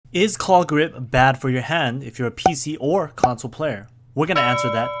Is claw grip bad for your hand if you're a PC or console player? We're going to answer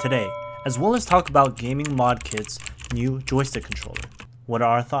that today, as well as talk about Gaming Mod Kit's new joystick controller. What are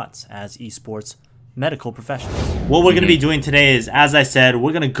our thoughts as esports medical professionals? What we're going to be doing today is, as I said,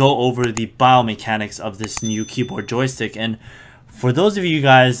 we're going to go over the biomechanics of this new keyboard joystick. And for those of you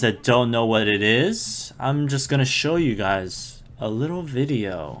guys that don't know what it is, I'm just going to show you guys a little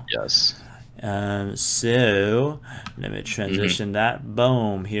video. Yes. So let me transition that.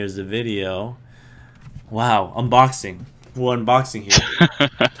 Boom, here's the video. Wow, unboxing. We're unboxing here.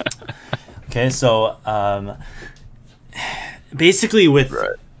 Okay, so basically with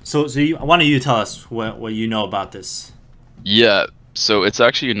why don't you tell us what you know about this? Yeah, so it's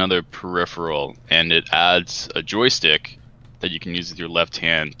actually another peripheral, and it adds a joystick that you can use with your left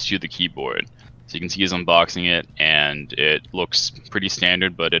hand to the keyboard. So you can see he's unboxing it, and it looks pretty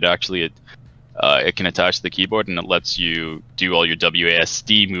standard, but it actually it can attach to the keyboard, and it lets you do all your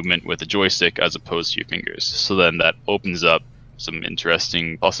WASD movement with the joystick as opposed to your fingers. So then that opens up some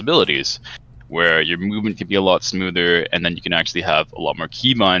interesting possibilities where your movement can be a lot smoother, and then you can actually have a lot more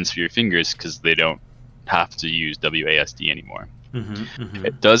keybinds for your fingers because they don't have to use WASD anymore.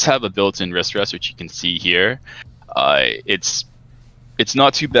 It does have a built-in wrist rest, which you can see here. It's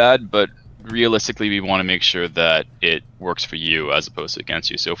not too bad, but realistically we want to make sure that it works for you as opposed to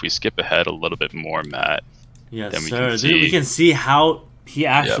against you. So if we skip ahead a little bit more, Matt, yes, then we can see how he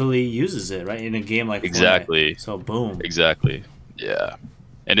actually uses it, right, in a game like exactly Fortnite. So boom, exactly, yeah.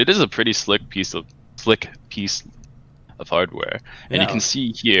 And it is a pretty slick piece of hardware. And you can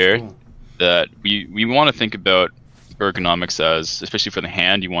see here that we want to think about ergonomics as, especially for the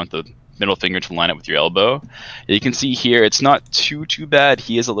hand, you want the middle finger to line up with your elbow. You can see here it's not too bad.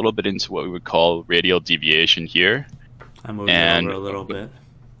 He is a little bit into what we would call radial deviation here. I'm moving over a little bit.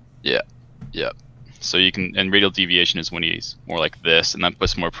 Yeah. So you can, and radial deviation is when he's more like this, and that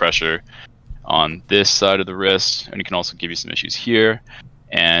puts more pressure on this side of the wrist, and it can also give you some issues here.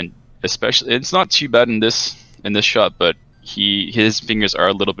 And especially, it's not too bad in this shot, but his fingers are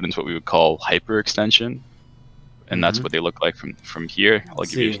a little bit into what we would call hyperextension. And that's what they look like from here. I'll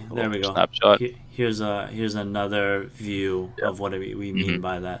give you a little snapshot. Here's another view of what we mean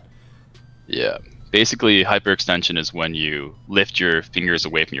by that. Yeah, basically hyperextension is when you lift your fingers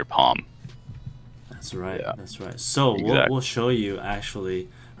away from your palm. That's right. Yeah. That's right. So we'll show you actually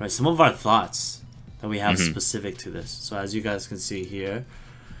some of our thoughts that we have specific to this. So as you guys can see here,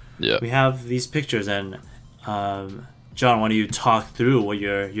 we have these pictures, and John, why don't you talk through what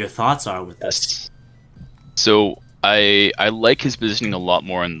your thoughts are with this? So I like his positioning a lot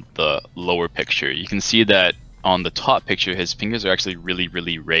more in the lower picture. You can see that on the top picture, his fingers are actually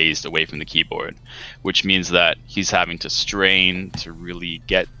really raised away from the keyboard, which means that he's having to strain to really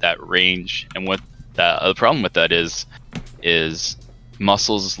get that range. And what the problem with that is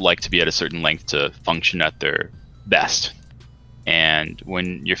muscles like to be at a certain length to function at their best. And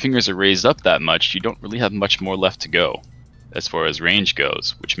when your fingers are raised up that much, you don't really have much more left to go as far as range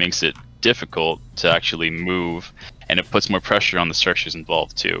goes, which makes it difficult to actually move, and it puts more pressure on the structures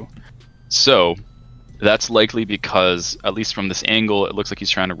involved too. So that's likely because, at least from this angle, it looks like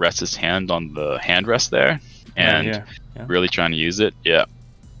he's trying to rest his hand on the hand rest there, and really trying to use it. Yeah,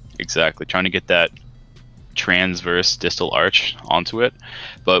 exactly, trying to get that transverse distal arch onto it.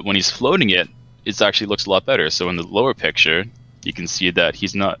 But when he's floating it, it actually looks a lot better. So in the lower picture, you can see that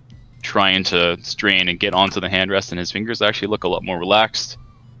he's not trying to strain and get onto the hand rest, and his fingers actually look a lot more relaxed.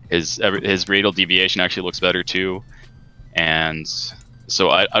 His radial deviation actually looks better too. And so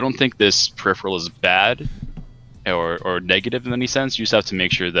I don't think this peripheral is bad or negative in any sense. You just have to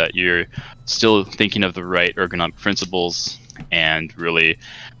make sure that you're still thinking of the right ergonomic principles and really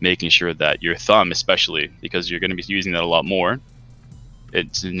making sure that your thumb, especially because you're going to be using that a lot more,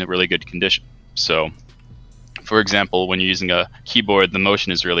 it's in a really good condition. So for example, when you're using a keyboard, the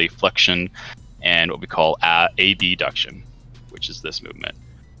motion is really flexion and what we call abduction, which is this movement.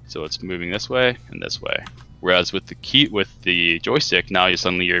 So it's moving this way and this way. Whereas with the joystick, now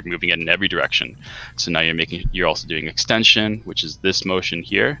you're moving it in every direction. So now you're also doing extension, which is this motion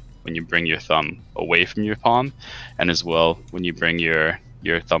here when you bring your thumb away from your palm, and as well when you bring your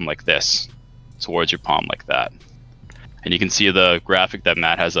thumb like this towards your palm like that. And you can see the graphic that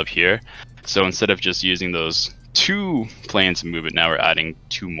Matt has up here. So instead of just using those 2 planes of movement, now we're adding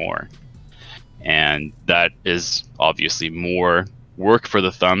 2 more. And that is obviously more work for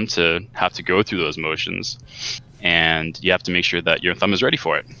the thumb to have to go through those motions, and you have to make sure that your thumb is ready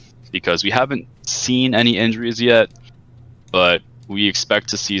for it, because we haven't seen any injuries yet, but we expect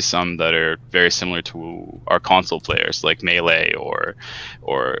to see some that are very similar to our console players like Melee or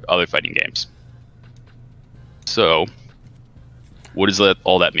other fighting games. So What does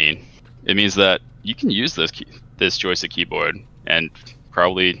all that mean? It means that you can use this joystick keyboard and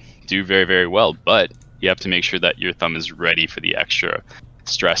probably do very, very well, but you have to make sure that your thumb is ready for the extra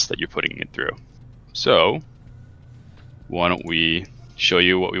stress that you're putting it through. So why don't we show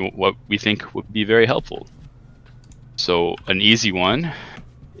you what we think would be very helpful. So an easy one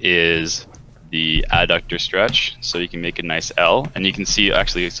is the adductor stretch. So you can make a nice L, and you can see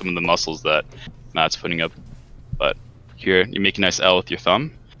actually some of the muscles that Matt's putting up. But here, you make a nice L with your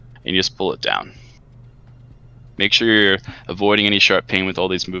thumb, and you just pull it down. Make sure you're avoiding any sharp pain with all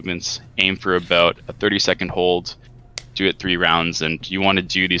these movements. Aim for about a 30-second hold. Do it 3 rounds, and you want to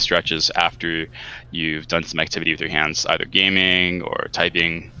do these stretches after you've done some activity with your hands, either gaming or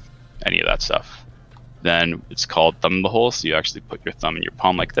typing, any of that stuff. Then it's called thumb in the hole, so you actually put your thumb in your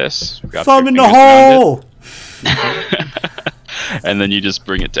palm like this. Thumb in the hole! And then you just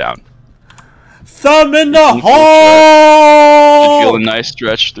bring it down. Thumb in the hole! You feel a nice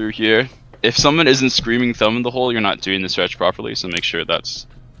stretch through here. If someone isn't screaming thumb in the hole, you're not doing the stretch properly, so make sure that's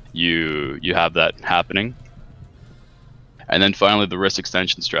you have that happening. And then finally the wrist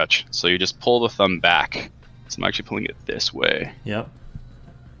extension stretch. So you just pull the thumb back. So I'm actually pulling it this way. Yep.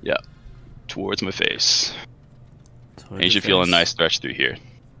 Yep. Towards my face. And you should feel a nice stretch through here.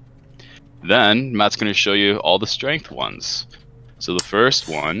 Then Matt's going to show you all the strength ones. So the first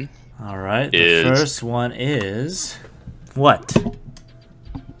one. All right. The first one is what?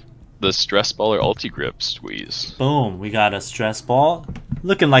 The stress ball or ulti grip squeeze. Boom. We got a stress ball,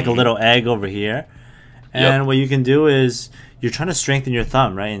 looking like a little egg over here. And what you can do is you're trying to strengthen your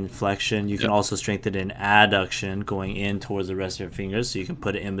thumb, right? In flexion, you can also strengthen it in adduction, going in towards the rest of your fingers. So you can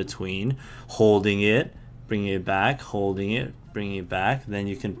put it in between, holding it, bringing it back, holding it, bringing it back. Then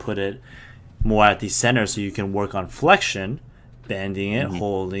you can put it more at the center, so you can work on flexion, bending it,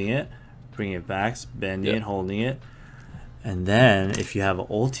 holding it, bringing it back, bending it, holding it. And then if you have an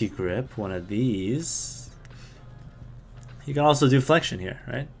ulti grip, one of these, you can also do flexion here,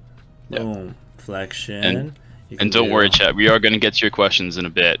 right? Boom. Flexion. And don't worry, chat. We are going to get to your questions in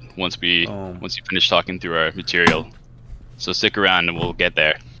a bit once you finish talking through our material. So stick around and we'll get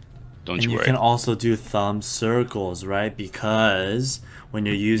there. Don't you worry. You can also do thumb circles, right? Because when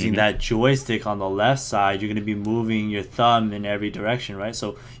you're using that joystick on the left side, you're going to be moving your thumb in every direction, right?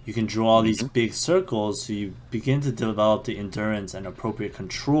 So you can draw these big circles, so you begin to develop the endurance and appropriate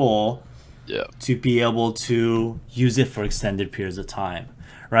control to be able to use it for extended periods of time.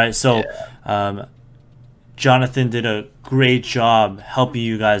 Right, so Jonathan did a great job helping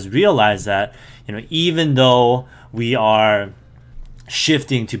you guys realize that, you know, even though we are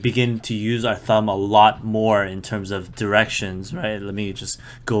shifting to begin to use our thumb a lot more in terms of directions, right? Let me just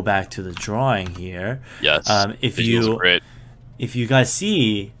go back to the drawing here. Yes. If you guys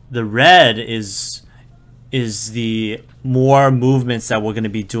see, the red is the more movements that we're going to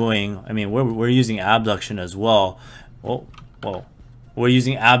be doing. I mean, we're using abduction as well. Whoa. We're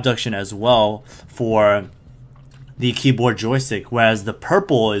using abduction as well for the keyboard joystick, whereas the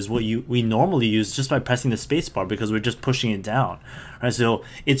purple is what we normally use just by pressing the spacebar, because we're just pushing it down, right? So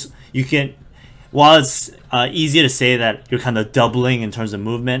while it's easy to say that you're kind of doubling in terms of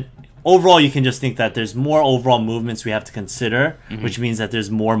movement, overall you can just think that there's more overall movements we have to consider, which means that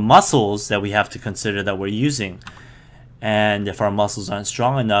there's more muscles that we have to consider that we're using. And if our muscles aren't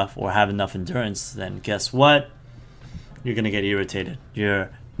strong enough or have enough endurance, then guess what? You're gonna get irritated.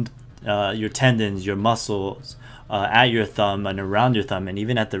 Your tendons, your muscles at your thumb and around your thumb, and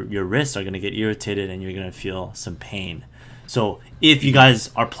even at your wrist, are gonna get irritated, and you're gonna feel some pain. So if you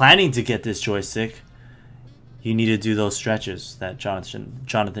guys are planning to get this joystick, you need to do those stretches that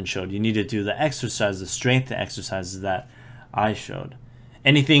Jonathan showed. You need to do the exercises, the strength exercises that I showed.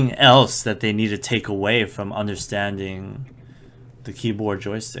 Anything else that they need to take away from understanding the keyboard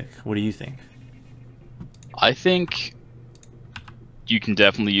joystick? What do you think? I think you can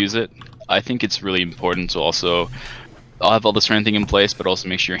definitely use it. I think it's really important to also have all the strengthening in place, but also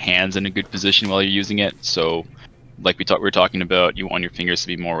make sure your hand's in a good position while you're using it. So like we were talking about, you want your fingers to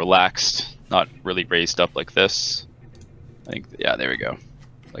be more relaxed, not really raised up like this. I think, yeah, there we go.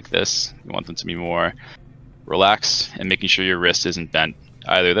 Like this. You want them to be more relaxed, and making sure your wrist isn't bent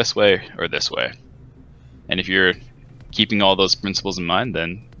either this way or this way. And if you're keeping all those principles in mind,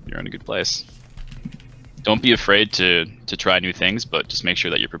 then you're in a good place. Don't be afraid to try new things, but just make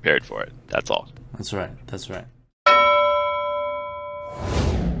sure that you're prepared for it. That's all. That's right. That's right.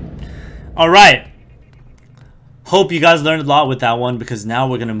 All right. Hope you guys learned a lot with that one, because now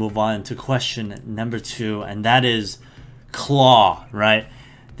we're going to move on to question number 2, and that is claw, right?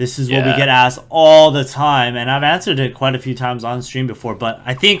 This is what we get asked all the time, and I've answered it quite a few times on stream before, but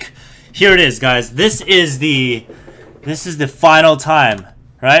I think here it is, guys. This is the this is the final time,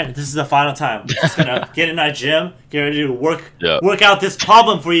 right? This is the final time. We're just gonna get in our gym, get ready to work out this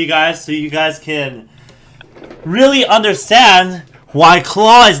problem for you guys, so you guys can really understand why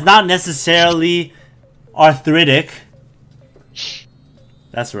claw is not necessarily arthritic.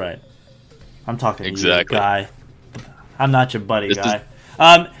 That's right. I'm talking to you, guy. I'm not your buddy, guy.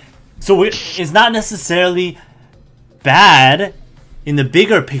 So it's not necessarily bad in the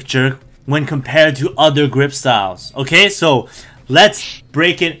bigger picture when compared to other grip styles. Okay, so let's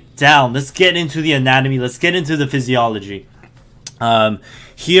break it down. Let's get into the anatomy. Let's get into the physiology.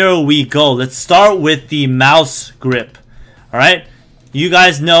 Here we go. Let's start with the mouse grip. All right. You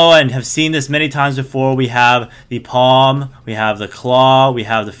guys know and have seen this many times before. We have the palm, we have the claw, we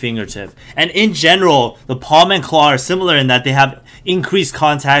have the fingertip. And in general, the palm and claw are similar in that they have increased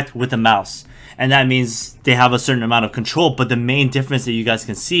contact with the mouse. And that means they have a certain amount of control. But the main difference that you guys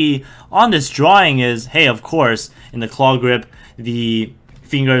can see on this drawing is, hey, of course, in the claw grip, the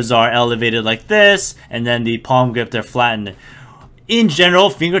fingers are elevated like this, and then the palm grip, they're flattened. In general,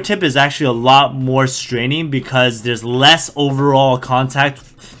 fingertip is actually a lot more straining because there's less overall contact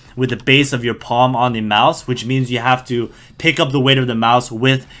with the base of your palm on the mouse, which means you have to pick up the weight of the mouse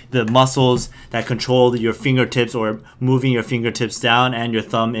with the muscles that control your fingertips or moving your fingertips down and your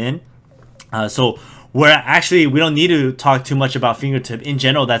thumb in. So we don't need to talk too much about fingertip. In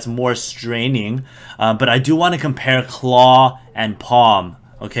general, that's more straining. But I do want to compare claw and palm,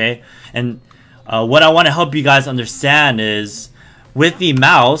 okay? And what I want to help you guys understand is with the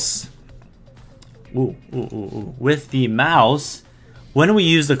mouse, when we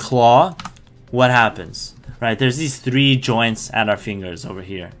use the claw, what happens? Right, there's these 3 joints at our fingers over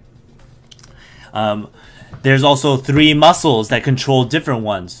here. There's also 3 muscles that control different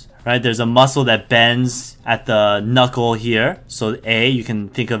ones. Right, there's a muscle that bends at the knuckle here. So A, you can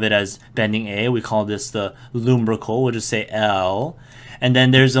think of it as bending A. We call this the lumbrical. We'll just say L. And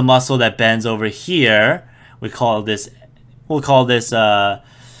then there's a muscle that bends over here. We'll call this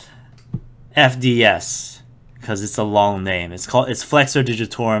FDS because it's a long name. It's flexor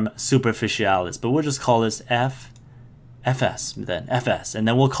digitorum superficialis, but we'll just call this FS then, FS. And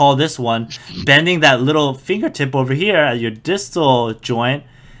then we'll call this one bending that little fingertip over here at your distal joint.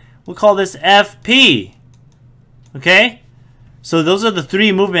 We'll call this FP. Okay? So those are the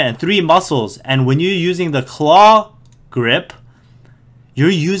 3 movement and 3 muscles. And when you're using the claw grip, you're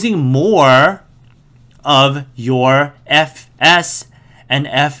using more of your FS and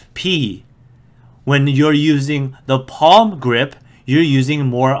FP. When you're using the palm grip, you're using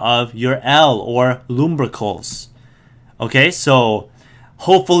more of your L or lumbricals. Okay, so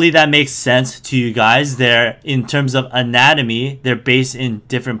hopefully that makes sense to you guys. They're, in terms of anatomy, they're based in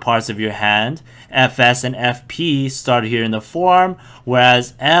different parts of your hand. FS and FP start here in the forearm,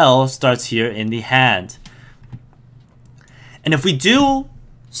 whereas L starts here in the hand. And if we do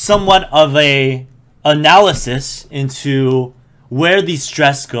somewhat of a analysis into where the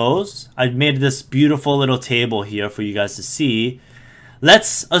stress goes, I've made this beautiful little table here for you guys to see.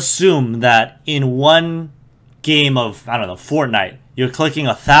 Let's assume that in one game of, I don't know, Fortnite, you're clicking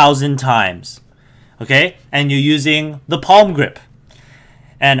 1,000 times, okay? And you're using the palm grip.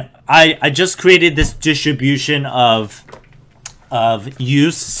 And I just created this distribution of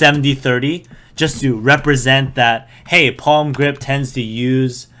use 70-30 just to represent that, hey, palm grip tends to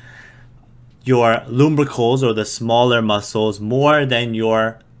use your lumbricals or the smaller muscles more than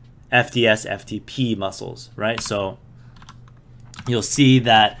your FDS, FTP muscles, right? So you'll see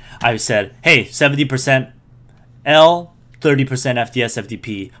that I said, hey, 70% L, 30% FDS,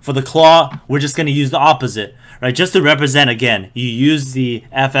 FTP. For the claw, we're just going to use the opposite, right? Just to represent, again, you use the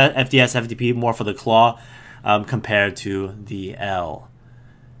FDS, FTP more for the claw compared to the L.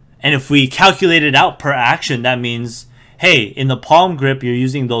 And if we calculate it out per action, that means, hey, in the palm grip, you're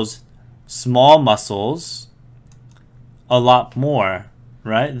using those small muscles a lot more,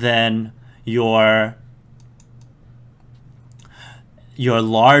 right, than your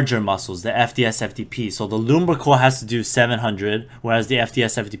larger muscles, the FDS, FTP. So the lumbrical has to do 700, whereas the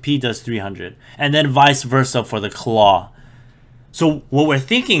FDS, FTP does 300. And then vice versa for the claw. So what we're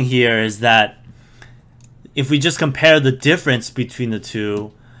thinking here is that if we just compare the difference between the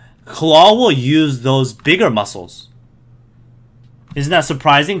two, claw will use those bigger muscles. Isn't that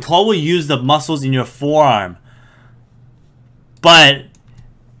surprising? Claw will use the muscles in your forearm. But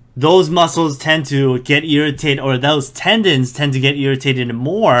those muscles tend to get irritated, or those tendons tend to get irritated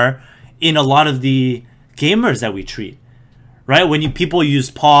more in a lot of the gamers that we treat. Right? When people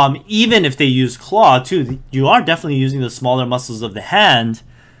use palm, even if they use claw too, you are definitely using the smaller muscles of the hand.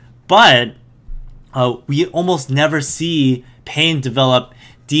 But we almost never see pain develop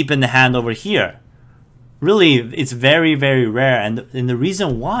deep in the hand over here. really, it's very, very rare. And the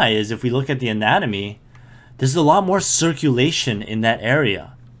reason why is if we look at the anatomy, there's a lot more circulation in that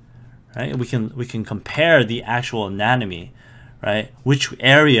area, right? We can compare the actual anatomy, right? Which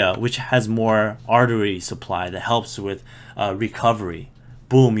area, which has more artery supply that helps with recovery.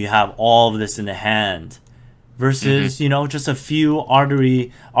 Boom, you have all of this in the hand versus, you know, just a few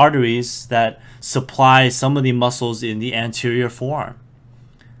arteries that supply some of the muscles in the anterior forearm.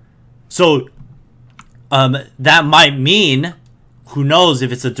 So that might mean, who knows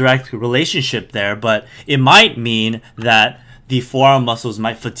if it's a direct relationship there, but it might mean that the forearm muscles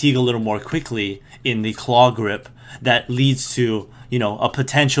might fatigue a little more quickly in the claw grip. That leads to, you know, a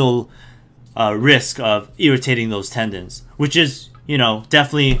potential risk of irritating those tendons, which is, you know,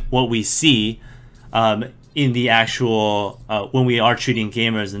 definitely what we see in the actual when we are treating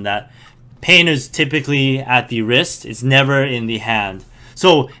gamers, and that pain is typically at the wrist. It's never in the hand.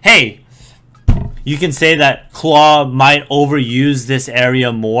 So hey, you can say that claw might overuse this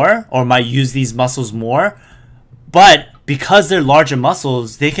area more, or might use these muscles more, but because they're larger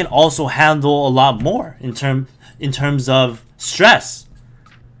muscles, they can also handle a lot more in terms of stress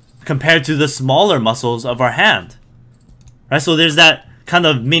compared to the smaller muscles of our hand, right? So there's that kind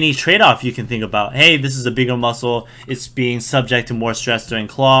of mini trade-off you can think about. Hey, this is a bigger muscle, it's being subject to more stress during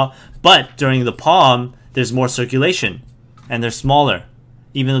claw, but during the palm there's more circulation and they're smaller.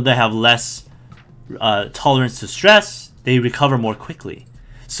 Even though they have less tolerance to stress, they recover more quickly.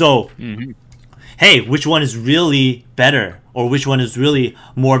 So hey, which one is really better, or which one is really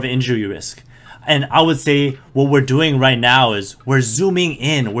more of an injury risk? And I would say what we're doing right now is we're zooming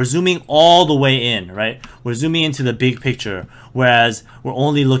in. We're zooming all the way in, right? We're zooming into the big picture, whereas we're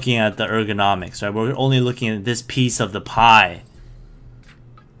only looking at the ergonomics, right? We're only looking at this piece of the pie.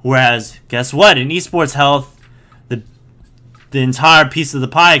 Whereas, guess what? In esports health, the entire piece of the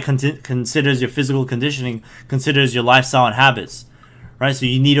pie considers your physical conditioning, considers your lifestyle and habits, right? So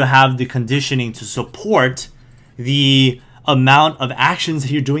you need to have the conditioning to support the amount of actions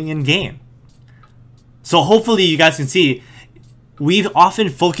that you're doing in game. So hopefully you guys can see, we've often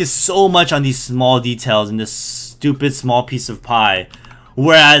focused so much on these small details in this stupid small piece of pie.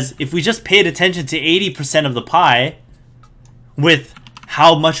 Whereas if we just paid attention to 80% of the pie, with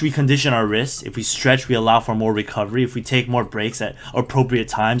how much we condition our wrists, if we stretch, we allow for more recovery, if we take more breaks at appropriate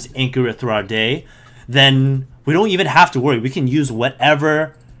times, anchor it through our day, then we don't even have to worry. We can use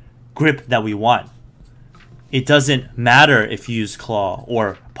whatever grip that we want. It doesn't matter if you use claw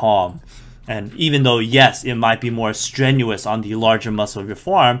or palm. And even though, yes, it might be more strenuous on the larger muscle of your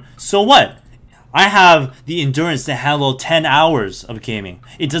forearm, so what? I have the endurance to handle 10 hours of gaming.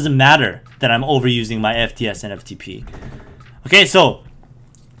 It doesn't matter that I'm overusing my FTS and FTP. Okay, so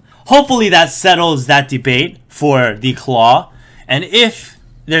hopefully that settles that debate for the claw. And if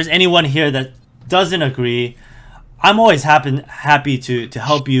there's anyone here that doesn't agree, I'm always happy to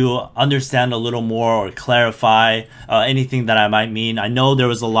help you understand a little more or clarify anything that I might mean. I know there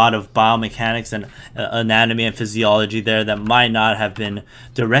was a lot of biomechanics and anatomy and physiology there that might not have been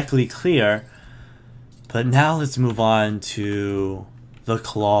directly clear. But now let's move on to the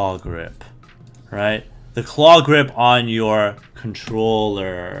claw grip, right? The claw grip on your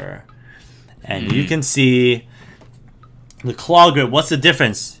controller. And you can see the claw grip. What's the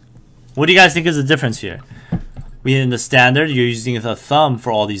difference? What do you guys think is the difference here? In the standard, you're using the thumb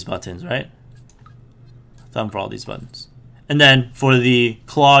for all these buttons, right? Thumb for all these buttons. And then for the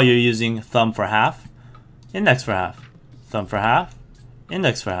claw, you're using thumb for half, index for half, thumb for half,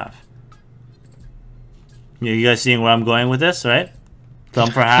 index for half. You guys seeing where I'm going with this, right?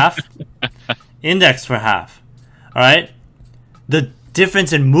 Thumb for half, index for half. All right? The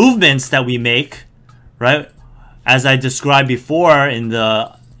difference in movements that we make, right? As I described before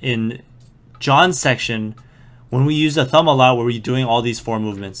in John's section, when we use the thumb a lot, we're doing all these four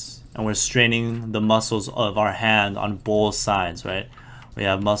movements and we're straining the muscles of our hand on both sides, right? We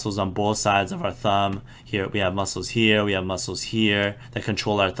have muscles on both sides of our thumb. Here we have muscles here, we have muscles here that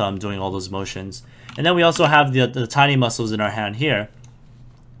control our thumb doing all those motions. And then we also have the tiny muscles in our hand here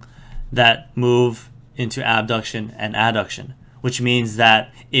that move into abduction and adduction, which means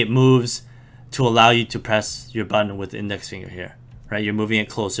that it moves to allow you to press your button with the index finger here. Right, you're moving it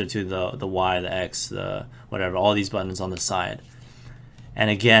closer to the Y, the X, the whatever, all these buttons on the side. And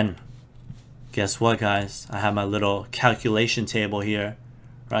again, guess what, guys? I have my little calculation table here,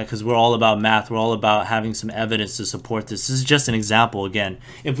 right? Because we're all about math. We're all about having some evidence to support this. This is just an example. Again,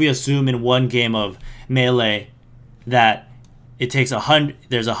 if we assume in one game of Melee that it takes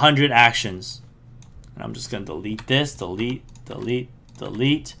there's 100 actions. And I'm just gonna delete this, delete.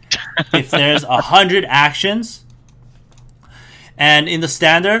 If there's 100 actions, And in the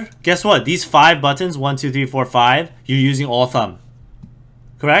standard, guess what? These 5 buttons, 1, 2, 3, 4, 5, you're using all thumb.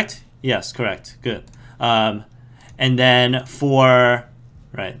 Correct? Yes, correct. Good. And then for,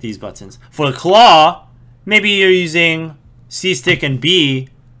 right, these buttons. For claw, maybe you're using C stick and B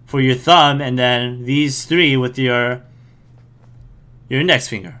for your thumb, and then these 3 with your index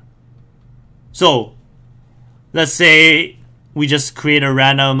finger. So, let's say we just create a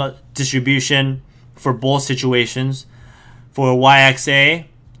random distribution for both situations. For YXA,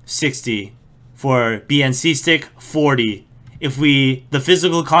 60. For B and C stick, 40. If the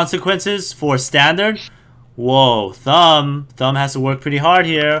physical consequences for standard, whoa, thumb has to work pretty hard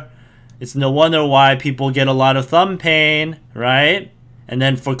here. It's no wonder why people get a lot of thumb pain, right? And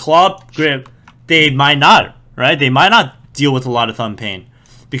then for claw grip, they might not, right? They might not deal with a lot of thumb pain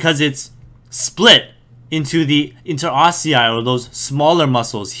because it's split into the interossei, or those smaller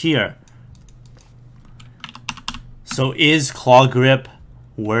muscles here. So is claw grip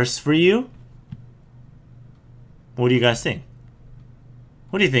worse for you? What do you guys think?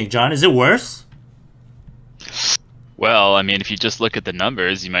 What do you think, John? Is it worse? Well, I mean, if you just look at the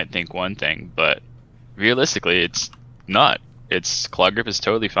numbers, you might think one thing, but realistically, it's not. Claw grip is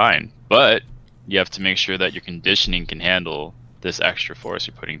totally fine, but you have to make sure that your conditioning can handle this extra force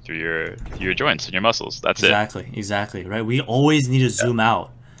you're putting through your joints and your muscles. That's Exactly, right? We always need to zoom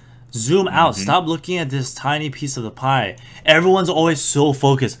out. Zoom out. Stop looking at this tiny piece of the pie. Everyone's always so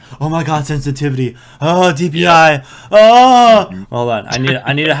focused. Oh my god, sensitivity. Oh, DPI. Oh, hold on.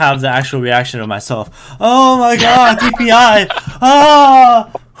 I need to have the actual reaction of myself. Oh my god, DPI.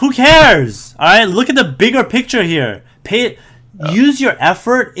 Oh, who cares? All right, look at the bigger picture here. Use your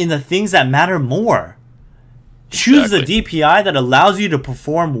effort in the things that matter more. Choose the DPI that allows you to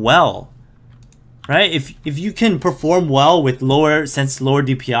perform well. Right? If you can perform well with lower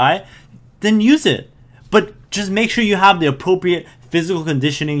DPI, then use it. But just make sure you have the appropriate physical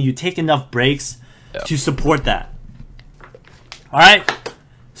conditioning. You take enough breaks to support that. All right?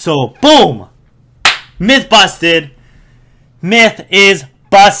 So, boom! Myth busted. Myth is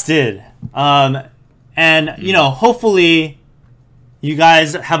busted. And, you know, hopefully you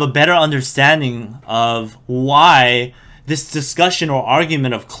guys have a better understanding of why this discussion or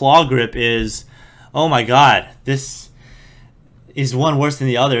argument of claw grip is, oh my god, this is one worse than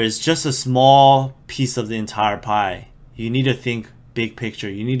the other. It's just a small piece of the entire pie. You need to think big picture.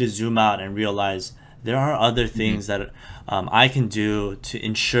 You need to zoom out and realize there are other things that I can do to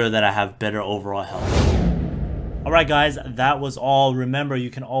ensure that I have better overall health. Alright guys, that was all. Remember, you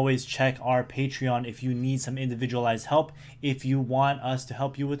can always check our Patreon if you need some individualized help. If you want us to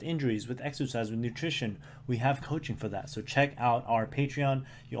help you with injuries, with exercise, with nutrition, we have coaching for that. So check out our Patreon.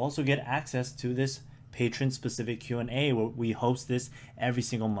 You also get access to this patron-specific Q&A where we host this every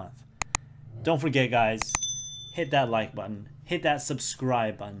single month. Don't forget guys, hit that like button, hit that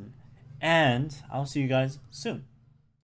subscribe button, and I'll see you guys soon.